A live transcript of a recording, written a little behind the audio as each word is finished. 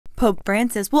Pope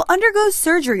Francis will undergo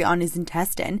surgery on his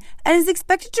intestine and is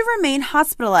expected to remain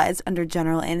hospitalized under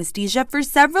general anesthesia for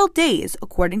several days,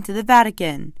 according to the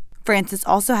Vatican. Francis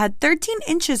also had 13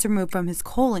 inches removed from his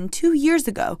colon 2 years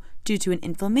ago due to an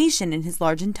inflammation in his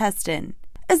large intestine.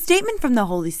 A statement from the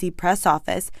Holy See press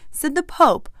office said the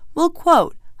Pope will,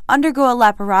 quote, undergo a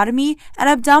laparotomy and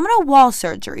abdominal wall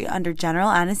surgery under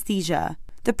general anesthesia.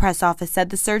 The press office said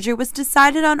the surgery was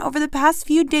decided on over the past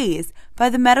few days by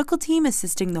the medical team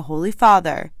assisting the Holy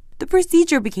Father. The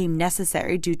procedure became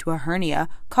necessary due to a hernia,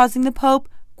 causing the Pope,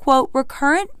 quote,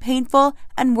 recurrent, painful,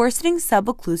 and worsening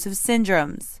subocclusive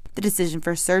syndromes. The decision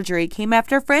for surgery came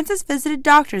after Francis visited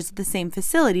doctors at the same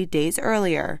facility days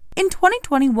earlier. In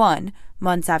 2021,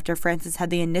 months after Francis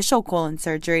had the initial colon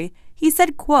surgery, he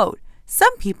said, quote,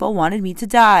 some people wanted me to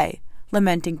die,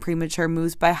 lamenting premature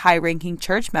moves by high-ranking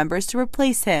church members to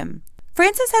replace him.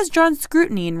 Francis has drawn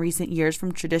scrutiny in recent years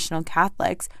from traditional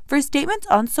Catholics for statements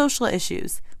on social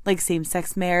issues, like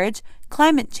same-sex marriage,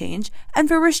 climate change, and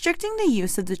for restricting the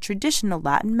use of the traditional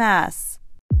Latin Mass.